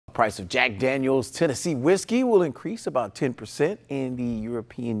price of Jack Daniel's Tennessee whiskey will increase about 10% in the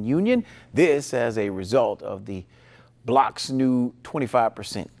European Union. This as a result of the bloc's new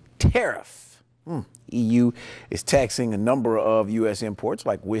 25% tariff. EU is taxing a number of U.S. imports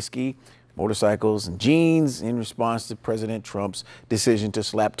like whiskey, motorcycles, and jeans in response to President Trump's decision to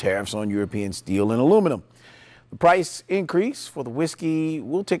slap tariffs on European steel and aluminum. The price increase for the whiskey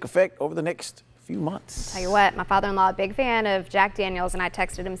will take effect over the next few months. Tell you what, my father-in-law, a big fan of Jack Daniels, and I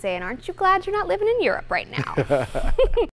texted him saying, "Aren't you glad you're not living in Europe right now?"